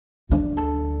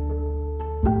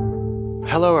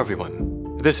Hello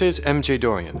everyone, this is MJ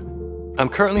Dorian. I'm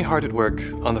currently hard at work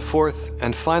on the fourth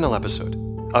and final episode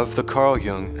of the Carl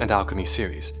Jung and Alchemy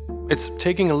series. It's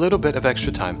taking a little bit of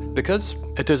extra time because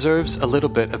it deserves a little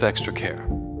bit of extra care.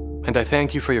 And I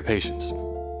thank you for your patience.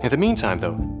 In the meantime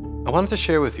though, I wanted to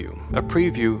share with you a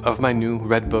preview of my new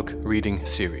Red Book reading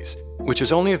series, which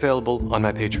is only available on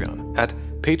my Patreon at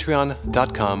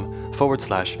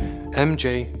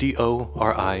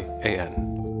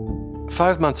patreon.com/MJDORIAN.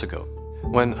 5 months ago,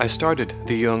 when I started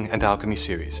the Jung and Alchemy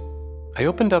series, I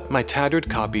opened up my tattered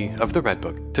copy of the Red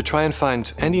Book to try and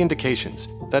find any indications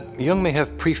that Jung may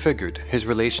have prefigured his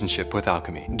relationship with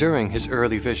alchemy during his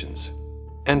early visions.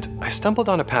 And I stumbled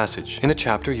on a passage in a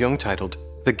chapter Jung titled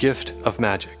The Gift of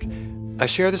Magic. I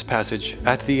share this passage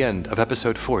at the end of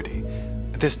episode 40.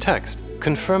 This text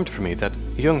confirmed for me that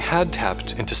Jung had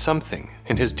tapped into something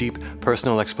in his deep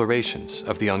personal explorations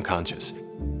of the unconscious,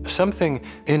 something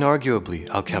inarguably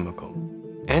alchemical.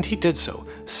 And he did so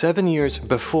 7 years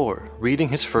before reading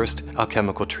his first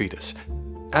alchemical treatise.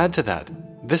 Add to that,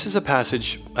 this is a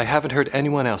passage I haven't heard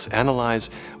anyone else analyze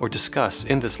or discuss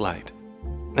in this light.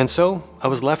 And so I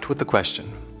was left with the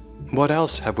question, what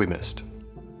else have we missed?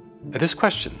 This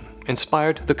question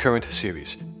inspired the current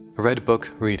series, Red Book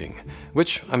Reading,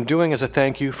 which I'm doing as a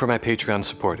thank you for my Patreon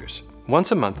supporters.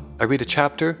 Once a month, I read a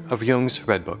chapter of Jung's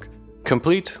Red Book,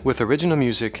 complete with original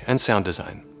music and sound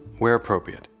design, where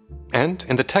appropriate. And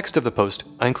in the text of the post,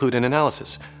 I include an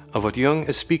analysis of what Jung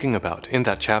is speaking about in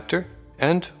that chapter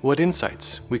and what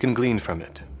insights we can glean from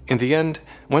it. In the end,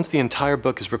 once the entire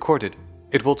book is recorded,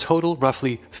 it will total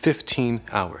roughly 15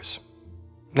 hours.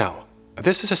 Now,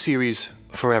 this is a series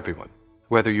for everyone.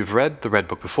 Whether you've read the Red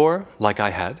Book before, like I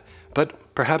had,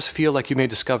 but perhaps feel like you may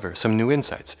discover some new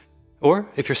insights, or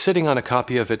if you're sitting on a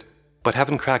copy of it but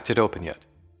haven't cracked it open yet,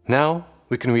 now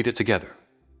we can read it together.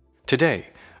 Today,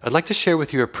 I'd like to share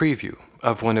with you a preview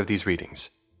of one of these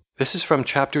readings. This is from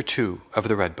Chapter 2 of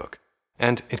the Red Book,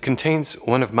 and it contains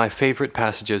one of my favorite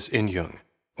passages in Jung,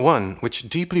 one which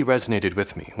deeply resonated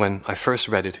with me when I first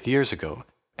read it years ago,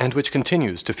 and which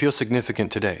continues to feel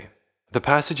significant today. The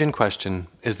passage in question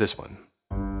is this one.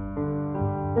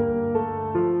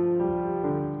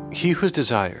 He whose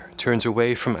desire turns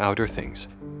away from outer things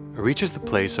reaches the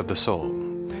place of the soul.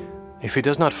 If he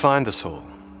does not find the soul,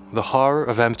 the horror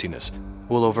of emptiness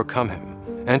will overcome him,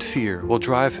 and fear will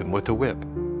drive him with a whip,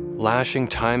 lashing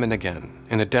time and again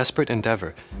in a desperate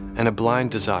endeavor and a blind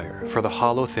desire for the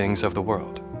hollow things of the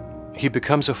world. He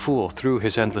becomes a fool through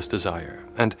his endless desire,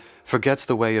 and forgets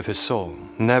the way of his soul,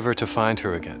 never to find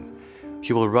her again.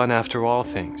 He will run after all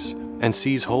things, and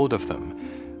seize hold of them,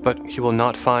 but he will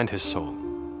not find his soul,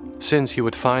 since he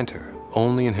would find her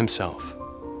only in himself.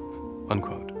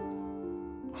 Unquote.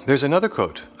 There's another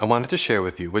quote I wanted to share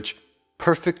with you which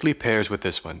perfectly pairs with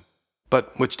this one,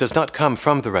 but which does not come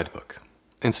from the Red Book.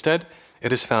 Instead,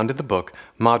 it is found in the book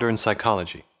Modern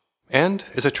Psychology, and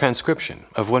is a transcription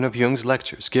of one of Jung's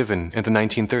lectures given in the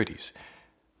 1930s.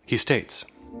 He states,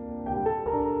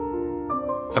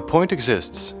 "A point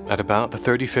exists at about the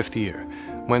 35th year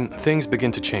when things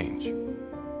begin to change.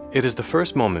 It is the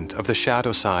first moment of the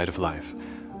shadow side of life,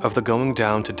 of the going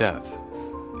down to death.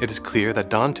 It is clear that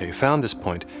Dante found this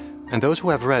point, and those who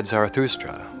have read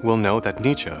Zarathustra will know that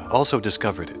Nietzsche also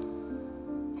discovered it.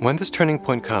 When this turning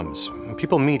point comes,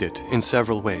 people meet it in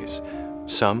several ways.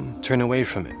 Some turn away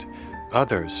from it,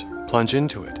 others plunge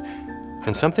into it,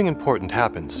 and something important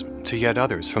happens to yet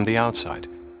others from the outside.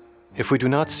 If we do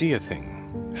not see a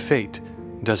thing, fate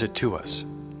does it to us."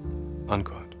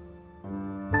 Unquote.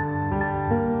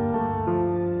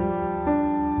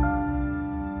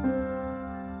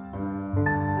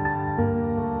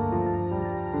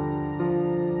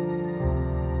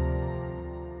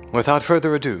 Without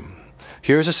further ado,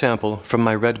 here is a sample from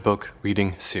my Red Book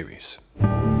reading series.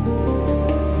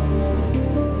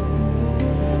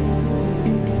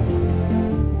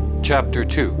 Chapter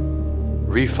 2,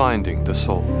 Refinding the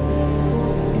Soul.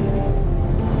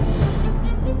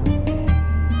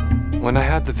 When I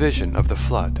had the vision of the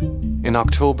flood, in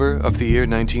October of the year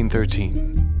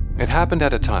 1913, it happened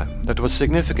at a time that was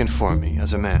significant for me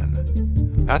as a man.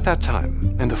 At that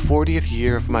time, in the 40th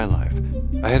year of my life,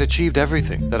 I had achieved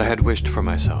everything that I had wished for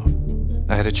myself.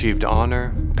 I had achieved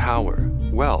honor, power,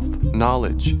 wealth,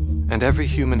 knowledge, and every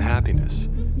human happiness.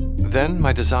 Then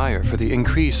my desire for the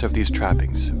increase of these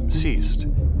trappings ceased.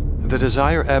 The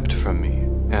desire ebbed from me,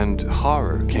 and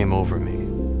horror came over me.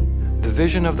 The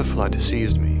vision of the flood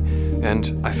seized me,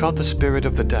 and I felt the spirit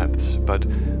of the depths, but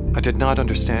I did not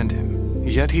understand him.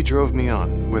 Yet he drove me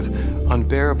on with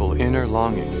unbearable inner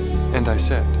longing, and I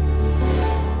said,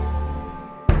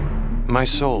 "My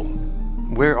soul,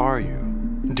 where are you?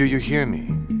 Do you hear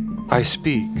me? I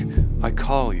speak, I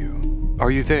call you.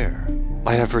 Are you there?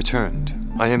 I have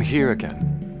returned. I am here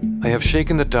again. I have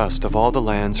shaken the dust of all the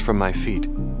lands from my feet,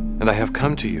 and I have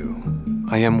come to you.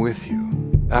 I am with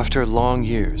you. After long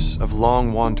years of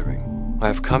long wandering, I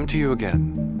have come to you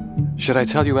again. Should I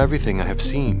tell you everything I have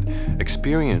seen,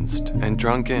 experienced, and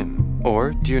drunk in?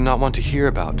 Or do you not want to hear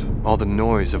about all the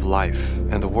noise of life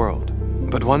and the world?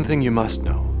 But one thing you must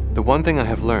know. The one thing I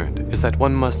have learned is that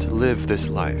one must live this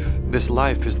life. This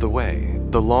life is the way,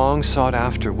 the long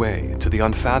sought-after way to the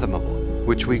unfathomable,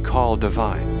 which we call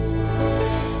divine.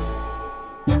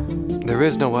 There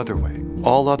is no other way.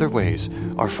 All other ways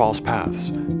are false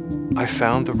paths. I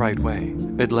found the right way.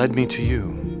 It led me to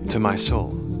you, to my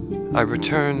soul. I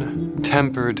return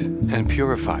tempered and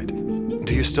purified.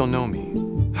 Do you still know me?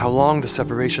 How long the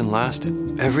separation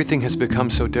lasted? Everything has become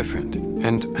so different.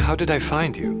 And how did I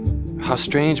find you? How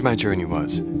strange my journey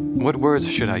was. What words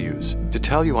should I use to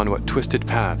tell you on what twisted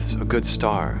paths a good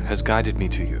star has guided me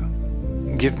to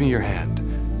you? Give me your hand,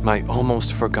 my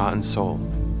almost forgotten soul.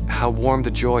 How warm the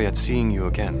joy at seeing you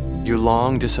again, you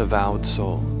long disavowed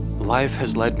soul. Life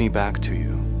has led me back to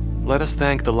you. Let us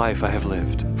thank the life I have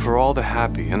lived, for all the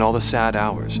happy and all the sad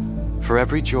hours, for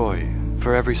every joy,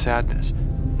 for every sadness.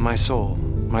 My soul,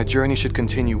 my journey should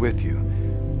continue with you.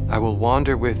 I will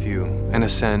wander with you and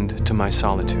ascend to my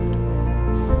solitude.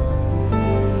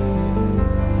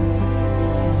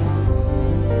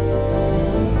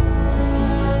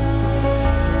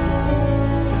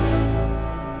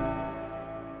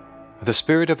 The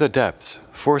spirit of the depths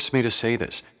forced me to say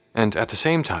this, and at the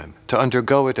same time to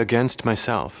undergo it against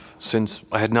myself, since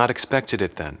I had not expected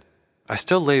it then. I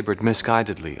still labored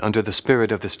misguidedly under the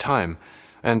spirit of this time,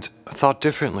 and thought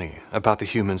differently about the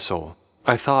human soul.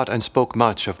 I thought and spoke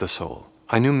much of the soul.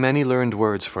 I knew many learned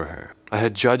words for her. I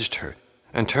had judged her,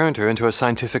 and turned her into a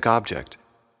scientific object.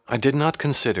 I did not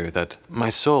consider that my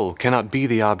soul cannot be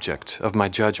the object of my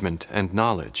judgment and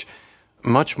knowledge.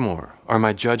 Much more are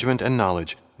my judgment and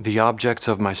knowledge the objects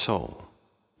of my soul.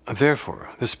 Therefore,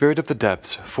 the spirit of the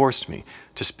depths forced me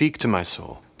to speak to my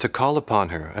soul, to call upon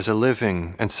her as a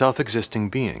living and self-existing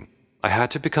being. I had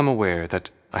to become aware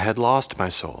that I had lost my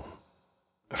soul.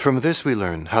 From this we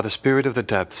learn how the spirit of the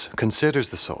depths considers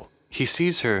the soul. He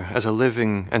sees her as a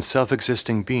living and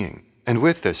self-existing being, and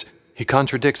with this he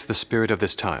contradicts the spirit of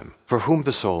this time, for whom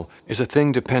the soul is a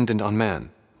thing dependent on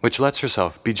man, which lets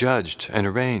herself be judged and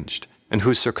arranged, and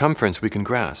whose circumference we can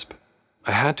grasp.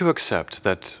 I had to accept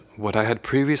that what I had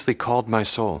previously called my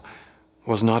soul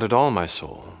was not at all my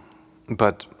soul,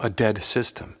 but a dead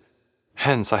system.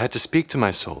 Hence I had to speak to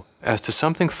my soul as to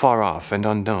something far off and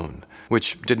unknown,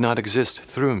 which did not exist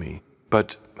through me,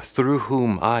 but through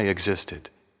whom I existed.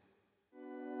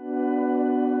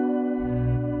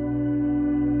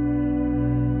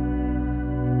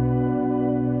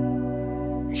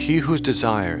 He whose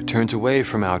desire turns away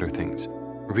from outer things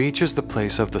reaches the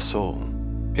place of the soul.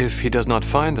 If he does not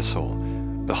find the soul,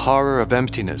 the horror of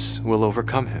emptiness will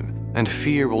overcome him, and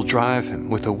fear will drive him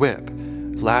with a whip,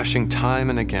 lashing time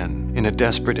and again in a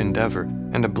desperate endeavor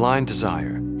and a blind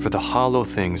desire for the hollow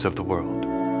things of the world.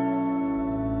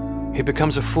 He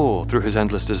becomes a fool through his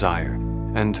endless desire,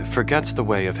 and forgets the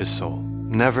way of his soul,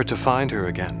 never to find her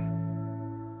again.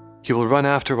 He will run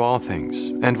after all things,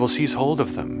 and will seize hold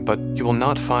of them, but he will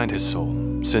not find his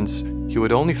soul, since he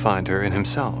would only find her in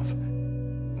himself.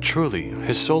 Truly,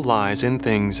 his soul lies in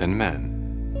things and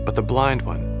men, but the blind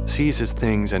one seizes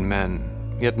things and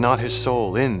men, yet not his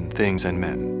soul in things and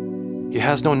men. He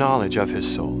has no knowledge of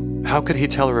his soul. How could he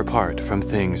tell her apart from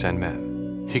things and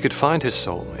men? He could find his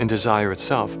soul in desire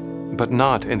itself, but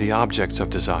not in the objects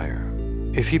of desire.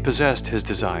 If he possessed his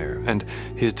desire, and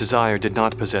his desire did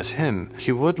not possess him,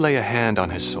 he would lay a hand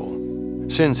on his soul,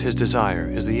 since his desire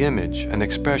is the image and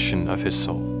expression of his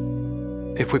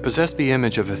soul. If we possess the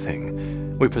image of a thing,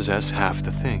 we possess half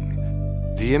the thing.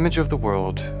 The image of the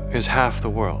world is half the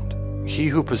world. He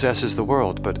who possesses the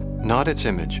world, but not its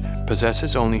image,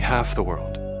 possesses only half the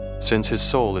world, since his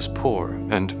soul is poor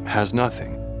and has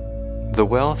nothing. The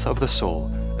wealth of the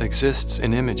soul exists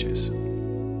in images.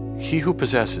 He who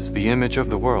possesses the image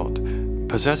of the world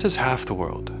possesses half the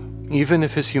world, even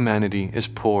if his humanity is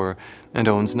poor and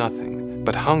owns nothing.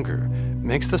 But hunger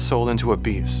makes the soul into a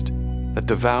beast that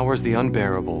devours the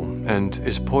unbearable and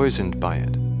is poisoned by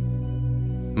it.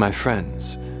 My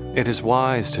friends, it is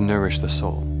wise to nourish the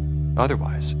soul.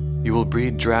 Otherwise, you will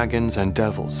breed dragons and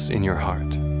devils in your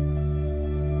heart.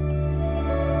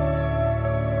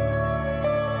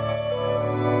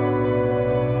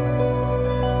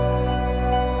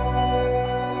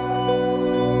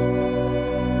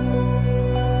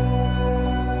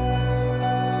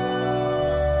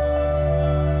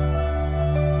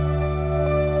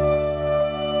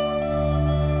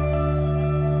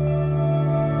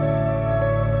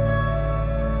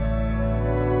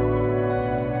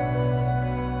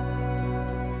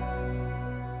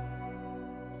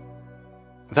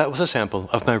 That was a sample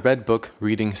of my Red Book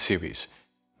reading series.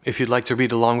 If you'd like to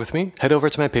read along with me, head over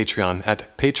to my Patreon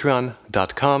at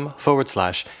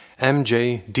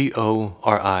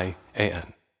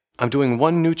patreon.com/MJDORIAN. I'm doing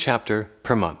one new chapter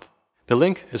per month. The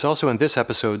link is also in this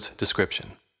episode's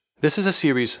description. This is a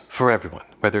series for everyone,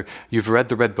 whether you've read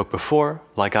the Red Book before,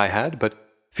 like I had, but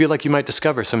feel like you might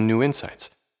discover some new insights.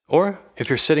 Or if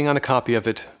you're sitting on a copy of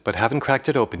it but haven't cracked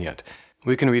it open yet,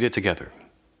 we can read it together.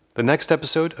 The next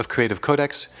episode of Creative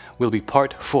Codex will be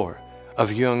part 4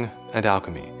 of Jung and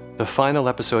Alchemy, the final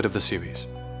episode of the series.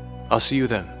 I'll see you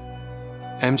then.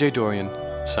 MJ Dorian,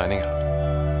 signing out.